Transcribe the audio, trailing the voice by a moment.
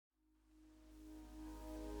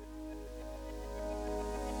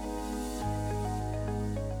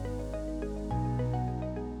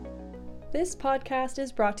This podcast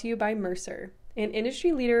is brought to you by Mercer, an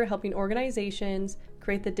industry leader helping organizations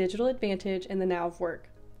create the digital advantage in the now of work.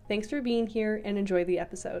 Thanks for being here and enjoy the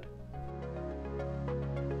episode.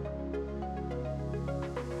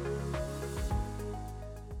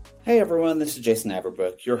 Hey everyone, this is Jason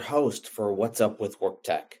Averbook, your host for What's Up with Work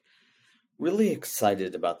Tech. Really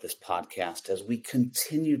excited about this podcast as we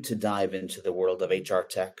continue to dive into the world of HR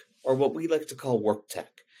tech, or what we like to call work tech,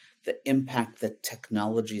 the impact that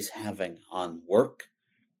technology is having on work,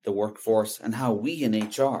 the workforce, and how we in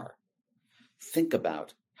HR think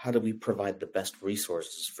about how do we provide the best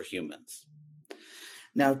resources for humans.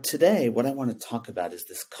 Now today, what I want to talk about is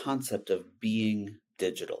this concept of being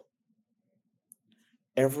digital.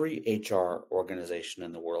 Every HR organization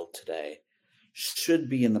in the world today should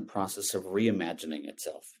be in the process of reimagining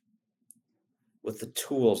itself with the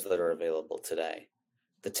tools that are available today,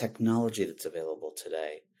 the technology that's available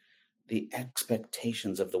today, the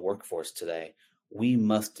expectations of the workforce today. We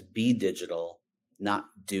must be digital, not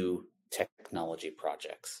do technology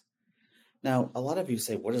projects. Now, a lot of you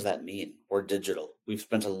say, what does that mean? We're digital. We've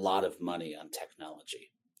spent a lot of money on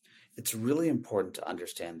technology. It's really important to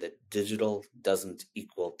understand that digital doesn't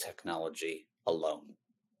equal technology alone.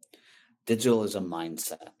 Digital is a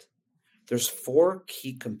mindset. There's 4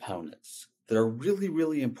 key components that are really,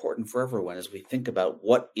 really important for everyone as we think about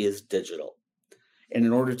what is digital. And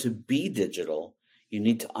in order to be digital, you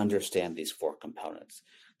need to understand these 4 components.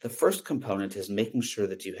 The first component is making sure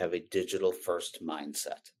that you have a digital-first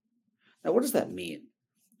mindset. Now, what does that mean?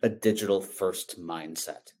 A digital-first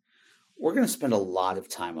mindset. We're going to spend a lot of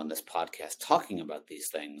time on this podcast talking about these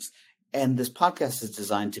things, and this podcast is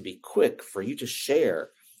designed to be quick for you to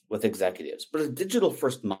share with executives. But a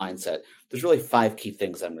digital-first mindset, there's really 5 key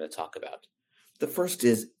things I'm going to talk about. The first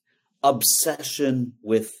is obsession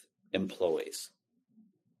with employees.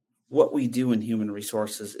 What we do in human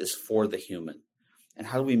resources is for the human. And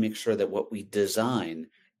how do we make sure that what we design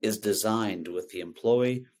is designed with the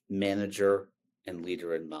employee, manager, and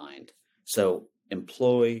leader in mind? So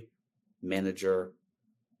employee, manager,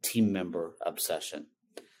 team member obsession.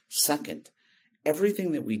 Second,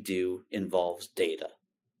 everything that we do involves data.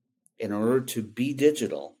 In order to be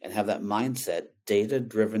digital and have that mindset,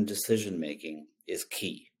 data-driven decision-making is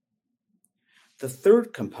key. The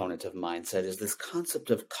third component of mindset is this concept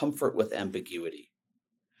of comfort with ambiguity.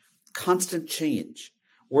 Constant change.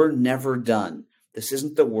 We're never done. This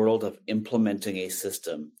isn't the world of implementing a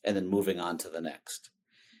system and then moving on to the next.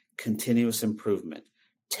 Continuous improvement,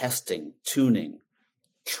 testing, tuning,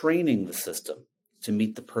 training the system to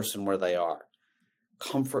meet the person where they are.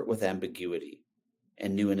 Comfort with ambiguity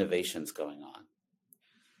and new innovations going on.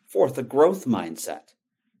 Fourth, a growth mindset.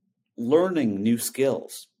 Learning new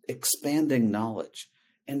skills, expanding knowledge,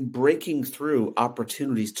 and breaking through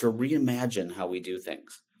opportunities to reimagine how we do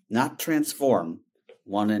things. Not transform,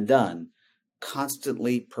 one and done,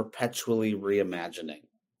 constantly, perpetually reimagining.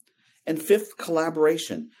 And fifth,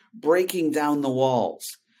 collaboration, breaking down the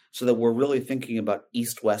walls so that we're really thinking about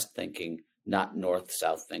east-west thinking, not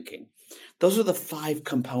north-south thinking. Those are the 5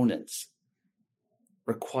 components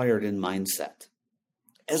required in mindset,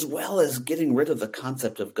 as well as getting rid of the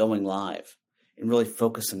concept of going live and really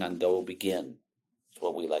focusing on go begin. That's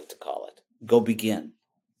what we like to call it. Go begin.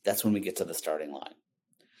 That's when we get to the starting line.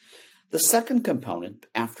 The second component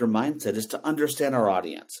after mindset is to understand our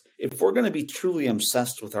audience. If we're going to be truly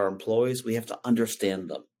obsessed with our employees, we have to understand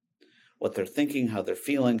them, what they're thinking, how they're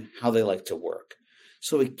feeling, how they like to work.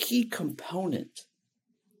 So a key component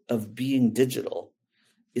of being digital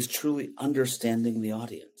is truly understanding the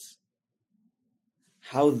audience,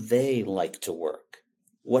 how they like to work,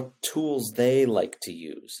 what tools they like to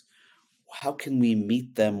use, how can we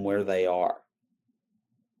meet them where they are.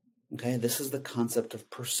 Okay, this is the concept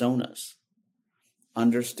of personas,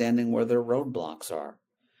 understanding where their roadblocks are.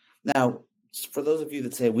 Now, for those of you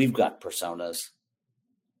that say we've got personas,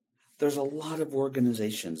 there's a lot of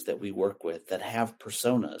organizations that we work with that have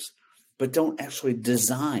personas, but don't actually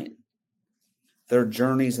design their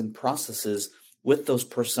journeys and processes with those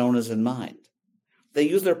personas in mind. They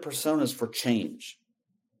use their personas for change,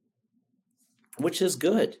 which is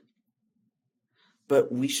good. But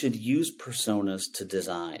we should use personas to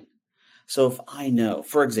design. So if I know,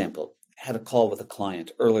 for example, I had a call with a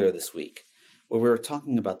client earlier this week where we were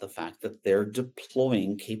talking about the fact that they're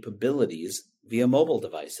deploying capabilities via mobile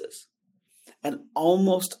devices. And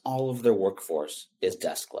almost all of their workforce is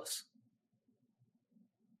deskless.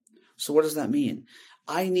 So what does that mean?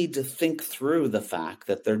 I need to think through the fact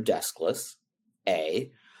that they're deskless,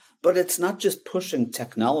 A, but it's not just pushing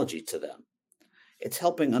technology to them. It's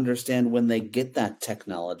helping understand when they get that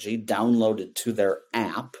technology downloaded to their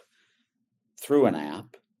app, through an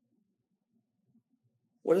app,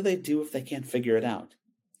 What do they do if they can't figure it out?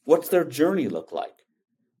 What's their journey look like?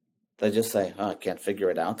 They just say, I can't figure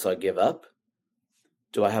it out, so I give up?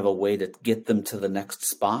 Do I have a way to get them to the next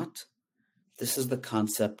spot? This is the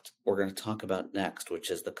concept we're going to talk about next, which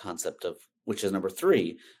is number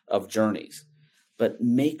 3 of journeys. But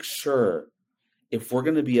make sure, if we're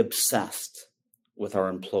going to be obsessed with our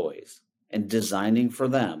employees and designing for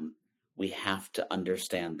them, we have to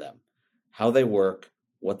understand them, how they work,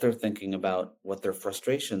 what they're thinking about, what their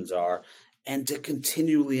frustrations are, and to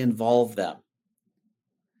continually involve them.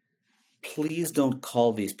 Please don't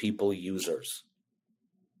call these people users.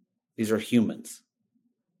 These are humans.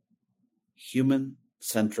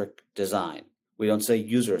 Human-centric design. We don't say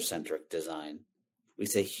user-centric design. We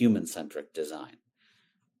say human-centric design.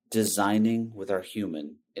 Designing with our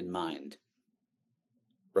human in mind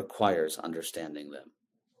requires understanding them.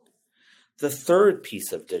 The third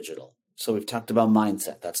piece of digital, so we've talked about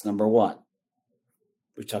mindset, that's number 1.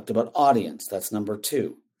 We've talked about audience, that's number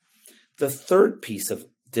 2. The third piece of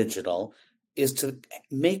digital is to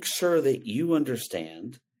make sure that you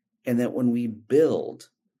understand, and that when we build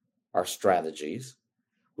our strategies,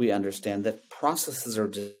 we understand that processes are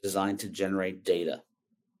designed to generate data,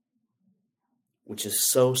 which is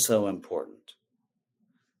so important.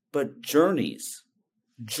 But journeys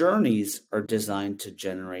are designed to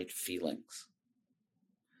generate feelings.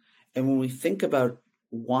 And when we think about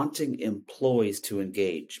wanting employees to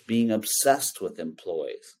engage, being obsessed with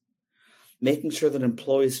employees, making sure that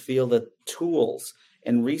employees feel that tools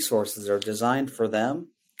and resources are designed for them,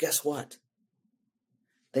 guess what?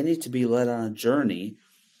 They need to be led on a journey,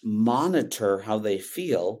 monitor how they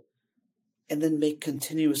feel, and then make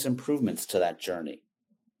continuous improvements to that journey.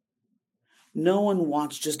 No one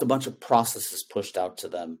wants just a bunch of processes pushed out to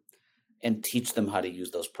them and teach them how to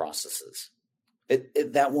use those processes.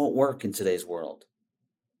 That won't work in today's world.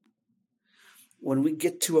 When we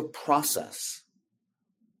get to a process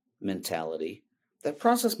mentality, that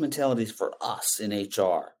process mentality is for us in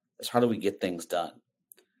HR. It's how do we get things done.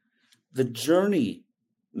 The journey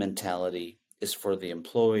mentality is for the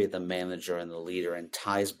employee, the manager, and the leader, and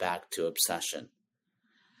ties back to obsession.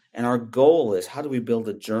 And our goal is, how do we build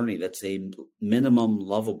a journey that's a minimum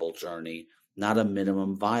lovable journey, not a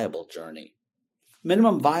minimum viable journey?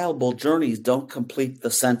 Minimum viable journeys don't complete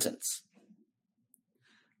the sentence.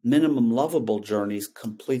 Minimum lovable journeys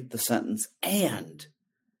complete the sentence and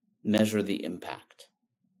measure the impact.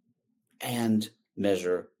 And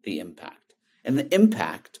the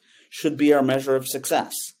impact should be our measure of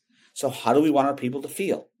success. So how do we want our people to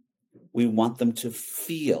feel? We want them to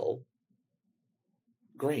feel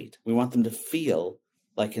great. We want them to feel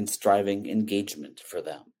like it's driving engagement for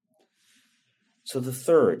them. So the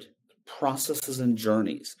third, processes and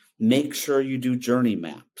journeys. Make sure you do journey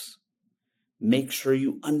maps. Make sure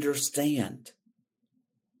you understand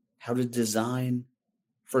how to design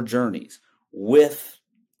for journeys with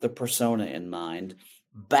the persona in mind,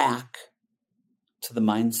 back to the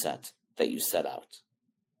mindset that you set out.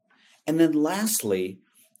 And then lastly,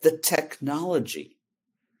 the technology,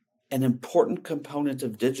 an important component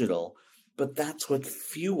of digital, but that's what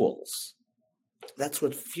fuels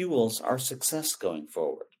our success going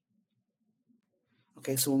forward.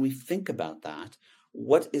 Okay, so when we think about that,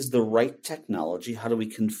 what is the right technology? How do we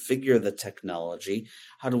configure the technology?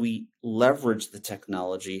 How do we leverage the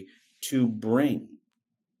technology to bring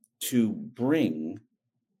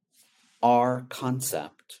our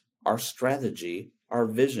concept, our strategy, our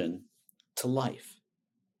vision to life?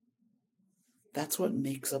 That's what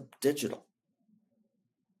makes up digital.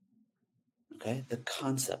 Okay, the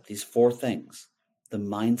concept, these 4 things, the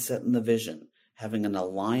mindset and the vision, having an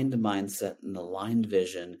aligned mindset and aligned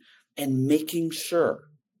vision, and making sure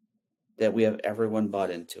that we have everyone bought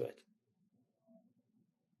into it.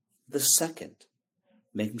 The second,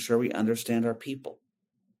 making sure we understand our people,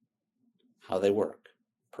 how they work,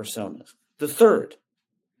 personas. The third,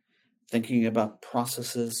 thinking about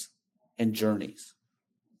processes and journeys.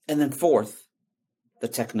 And then fourth, the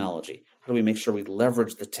technology. How do we make sure we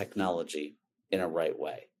leverage the technology in a right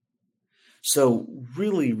way? So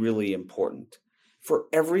really, really important for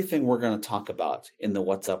everything we're going to talk about in the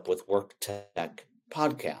What's Up with Work Tech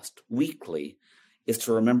podcast weekly is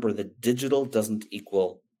to remember that digital doesn't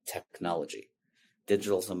equal technology.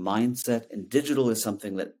 Digital is a mindset, and digital is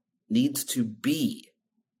something that needs to be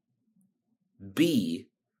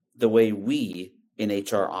the way we in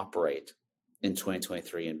HR operate in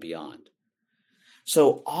 2023 and beyond.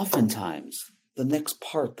 So oftentimes, the next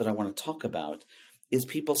part that I want to talk about is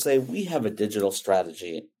people say, we have a digital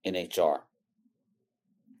strategy in HR.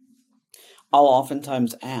 I'll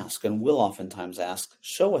oftentimes ask, and will oftentimes ask,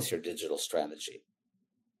 show us your digital strategy.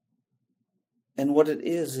 And what it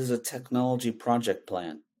is a technology project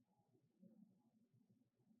plan.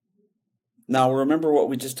 Now, remember what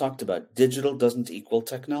we just talked about. Digital doesn't equal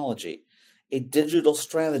technology. A digital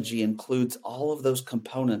strategy includes all of those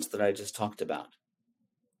components that I just talked about.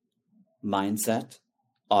 Mindset,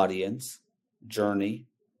 audience, journey,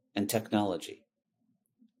 and technology.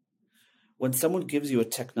 When someone gives you a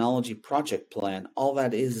technology project plan, all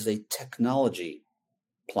that is a technology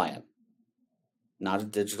plan, not a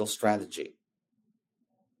digital strategy.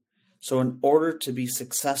 So in order to be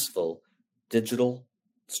successful, digital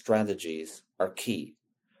strategies are key.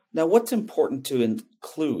 Now, what's important to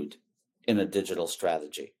include in a digital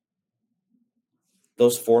strategy?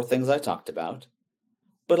 Those 4 things I talked about,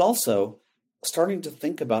 but also starting to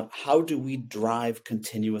think about how do we drive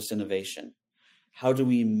continuous innovation? How do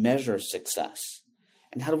we measure success?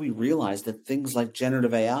 And how do we realize that things like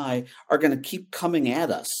generative AI are going to keep coming at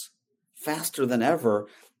us faster than ever,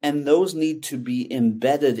 and those need to be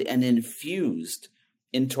embedded and infused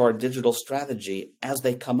into our digital strategy as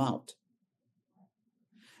they come out?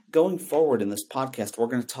 Going forward in this podcast, we're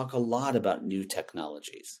going to talk a lot about new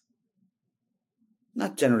technologies.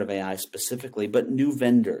 Not generative AI specifically, but new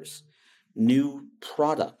vendors, new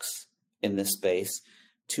products in this space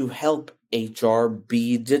to help HR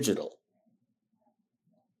be digital.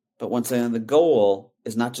 But once again, the goal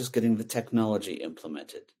is not just getting the technology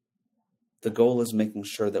implemented. The goal is making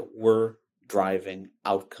sure that we're driving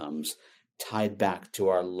outcomes tied back to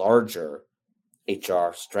our larger HR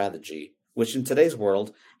strategy, which in today's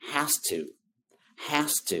world has to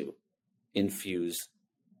infuse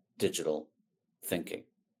digital thinking.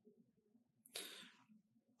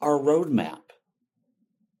 Our roadmap,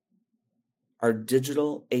 our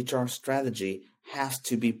digital HR strategy has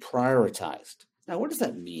to be prioritized. Now, what does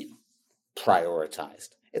that mean,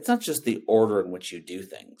 prioritized? It's not just the order in which you do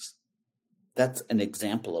things. That's an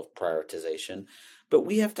example of prioritization, but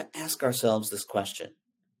we have to ask ourselves this question.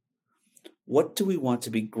 What do we want to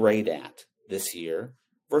be great at this year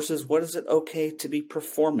versus what is it okay to be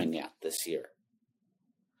performing at this year?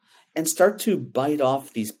 And start to bite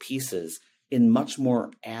off these pieces in much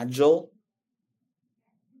more agile,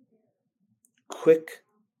 quick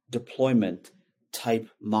deployment type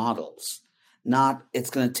models. Not, it's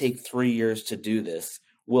going to take 3 years to do this.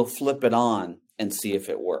 We'll flip it on and see if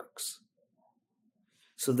it works.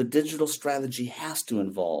 So the digital strategy has to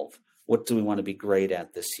involve what do we want to be great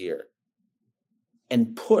at this year?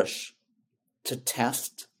 And push to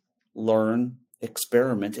test, learn,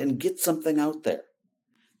 experiment, and get something out there.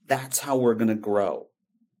 That's how we're going to grow.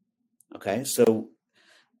 Okay, so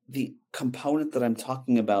the component that I'm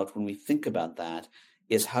talking about when we think about that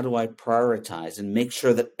is how do I prioritize and make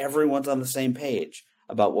sure that everyone's on the same page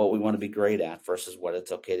about what we want to be great at versus what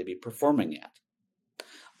it's okay to be performing at.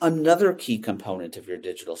 Another key component of your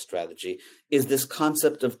digital strategy is this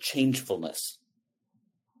concept of changefulness.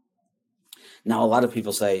 Now, a lot of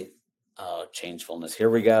people say, oh, changefulness. Here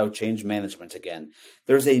we go, change management again.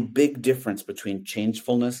 There's a big difference between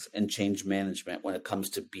changefulness and change management when it comes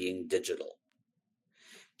to being digital.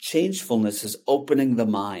 Changefulness is opening the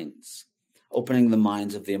minds of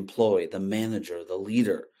the employee, the manager, the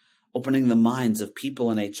leader, opening the minds of people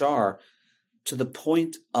in HR to the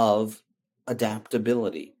point of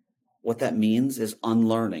adaptability. What that means is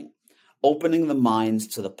unlearning. Opening the minds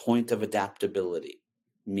to the point of adaptability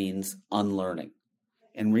means unlearning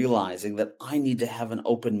and realizing that I need to have an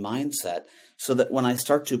open mindset so that when I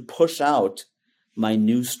start to push out my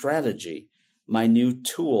new strategy, my new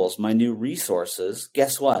tools, my new resources,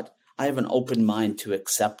 guess what? I have an open mind to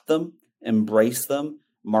accept them, embrace them,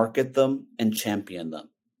 market them, and champion them.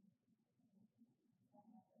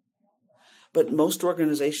 But most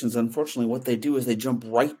organizations, unfortunately, what they do is they jump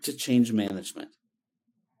right to change management.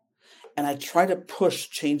 And I try to push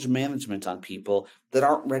change management on people that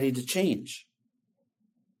aren't ready to change.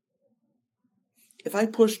 If I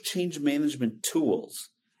push change management tools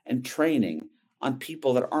and training on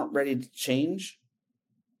people that aren't ready to change,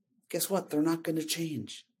 guess what? They're not going to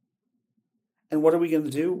change. And what are we going to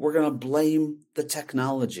do? We're going to blame the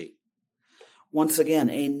technology. Once again,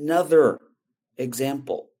 another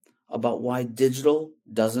example about why digital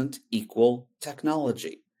doesn't equal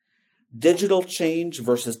technology. Digital change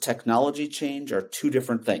versus technology change are 2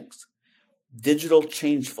 different things. Digital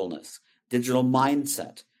changefulness, digital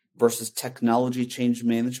mindset versus technology change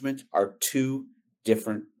management are 2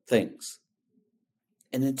 different things.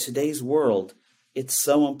 And in today's world, it's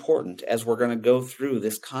so important as we're going to go through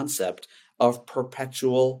this concept of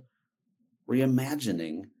perpetual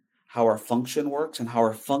reimagining how our function works and how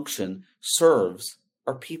our function serves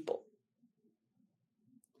our people.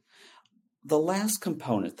 The last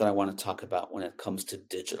component that I want to talk about when it comes to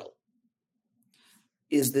digital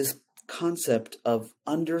is this concept of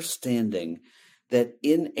understanding that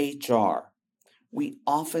in HR, we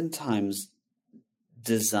oftentimes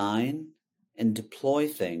design and deploy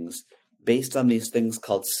things based on these things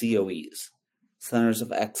called COEs, Centers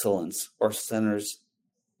of Excellence or Centers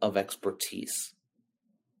of Expertise.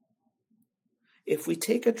 If we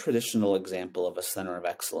take a traditional example of a Center of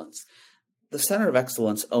Excellence, the Center of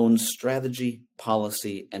Excellence owns strategy,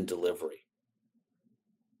 policy, and delivery.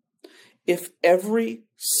 If every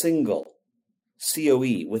single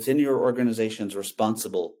COE within your organization is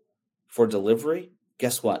responsible for delivery,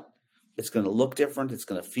 guess what? It's going to look different, it's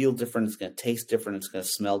going to feel different, it's going to taste different, it's going to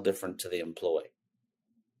smell different to the employee.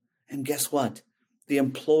 And guess what? The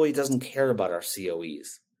employee doesn't care about our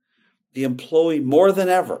COEs. The employee, more than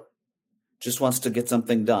ever, just wants to get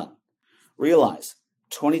something done. Realize,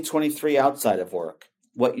 2023 outside of work,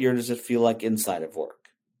 what year does it feel like inside of work?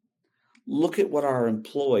 Look at what our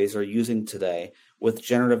employees are using today with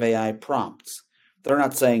generative AI prompts. They're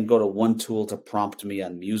not saying go to one tool to prompt me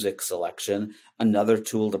on music selection, another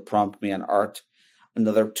tool to prompt me on art,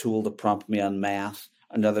 another tool to prompt me on math,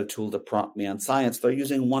 another tool to prompt me on science. They're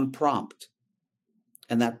using one prompt.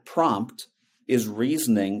 And that prompt is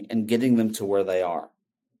reasoning and getting them to where they are.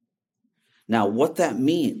 Now, what that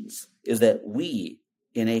means is that we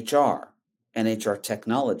in HR and HR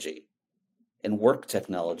technology and work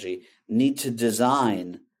technology need to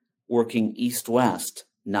design working east-west,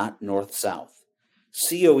 not north-south.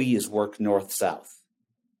 COEs work north-south.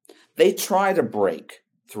 They try to break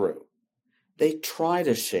through. They try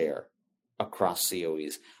to share across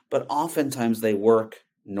COEs, but oftentimes they work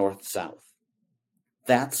north-south.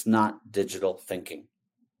 That's not digital thinking.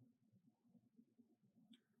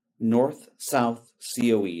 North-south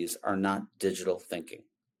COEs are not digital thinking.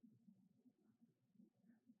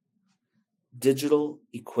 Digital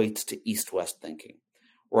equates to east-west thinking,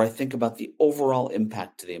 where I think about the overall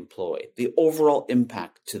impact to the employee, the overall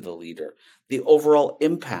impact to the leader, the overall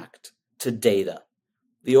impact to data,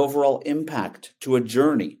 the overall impact to a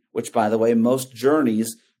journey, which, by the way, most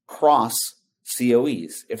journeys cross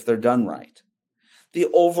COEs if they're done right, the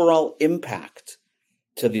overall impact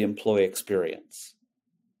to the employee experience.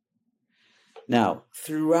 Now,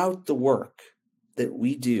 throughout the work that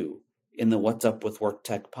we do in the What's Up with Work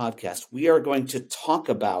Tech podcast, we are going to talk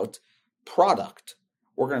about product.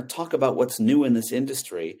 We're going to talk about what's new in this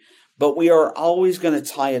industry, but we are always going to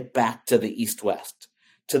tie it back to the East-West,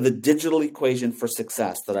 to the digital equation for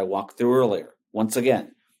success that I walked through earlier. Once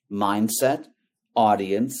again, mindset,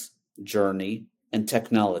 audience, journey, and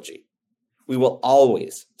technology. We will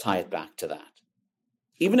always tie it back to that.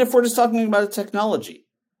 Even if we're just talking about a technology,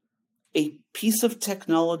 a piece of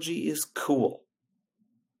technology is cool.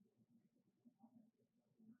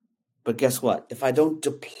 But guess what? If I don't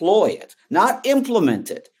deploy it, not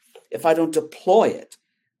implement it, if I don't deploy it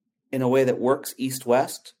in a way that works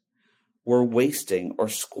east-west, we're wasting or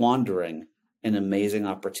squandering an amazing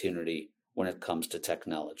opportunity when it comes to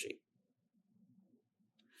technology.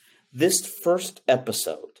 This first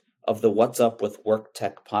episode of the What's Up with Work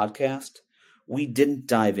Tech podcast, we didn't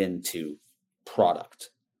dive into product.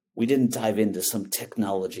 We didn't dive into some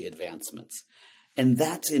technology advancements. And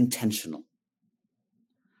that's intentional.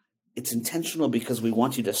 It's intentional because we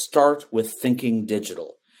want you to start with thinking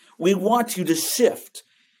digital. We want you to shift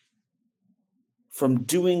from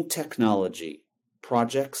doing technology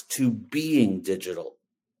projects to being digital,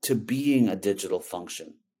 to being a digital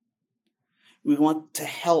function. We want to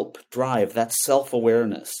help drive that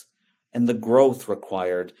self-awareness and the growth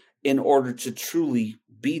required in order to truly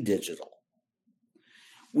be digital.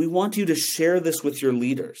 We want you to share this with your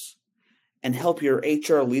leaders and help your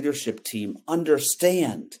HR leadership team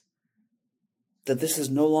understand that this is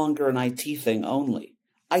no longer an IT thing only.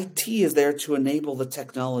 IT is there to enable the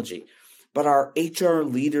technology, but our HR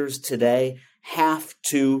leaders today have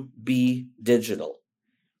to be digital.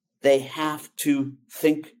 They have to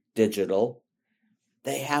think digital.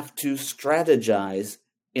 They have to strategize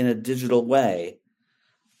in a digital way.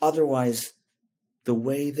 Otherwise, the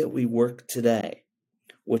way that we work today,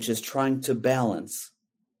 which is trying to balance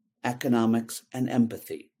economics and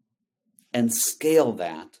empathy and scale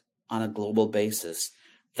that on a global basis,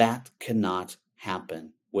 that cannot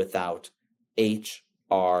happen without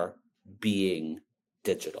HR being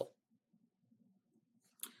digital.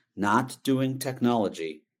 Not doing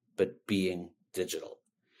technology, but being digital.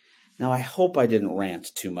 Now, I hope I didn't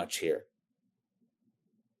rant too much here,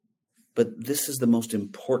 but this is the most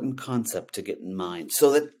important concept to get in mind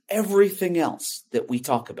so that everything else that we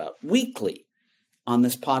talk about weekly on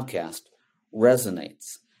this podcast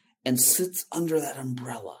resonates and sits under that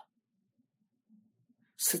umbrella.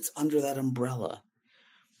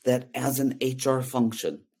 that as an HR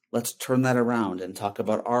function, let's turn that around and talk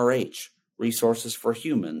about RH, resources for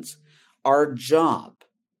humans. Our job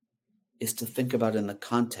is to think about in the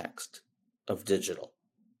context of digital.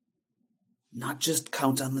 Not just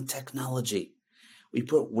count on the technology. We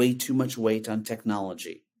put way too much weight on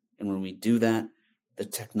technology. And when we do that, the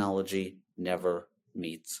technology never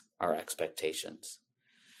meets our expectations.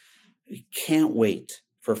 We can't wait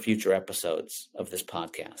for future episodes of this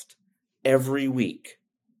podcast. Every week,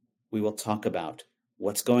 we will talk about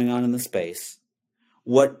what's going on in the space,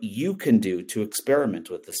 what you can do to experiment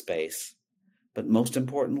with the space, but most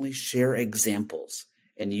importantly, share examples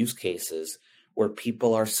and use cases where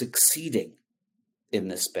people are succeeding in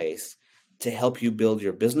this space to help you build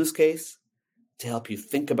your business case, to help you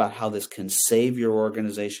think about how this can save your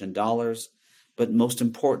organization dollars, but most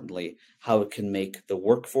importantly, how it can make the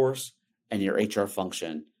workforce and your HR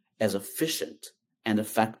function as efficient and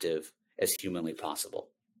effective as humanly possible.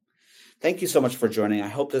 Thank you so much for joining. I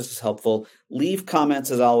hope this is helpful. Leave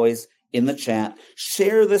comments as always in the chat.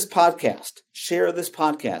 Share this podcast. Share this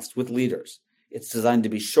podcast with leaders. It's designed to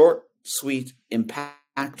be short, sweet,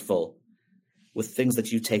 impactful with things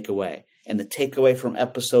that you take away. And the takeaway from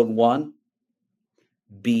episode 1,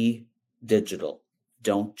 be digital.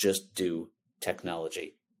 Don't just do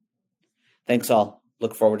technology. Thanks all.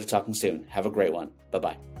 Look forward to talking soon. Have a great one.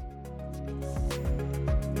 Bye-bye.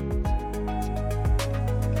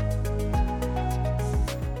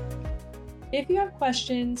 If you have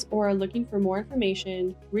questions or are looking for more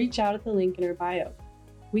information, reach out at the link in our bio.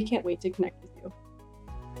 We can't wait to connect with you.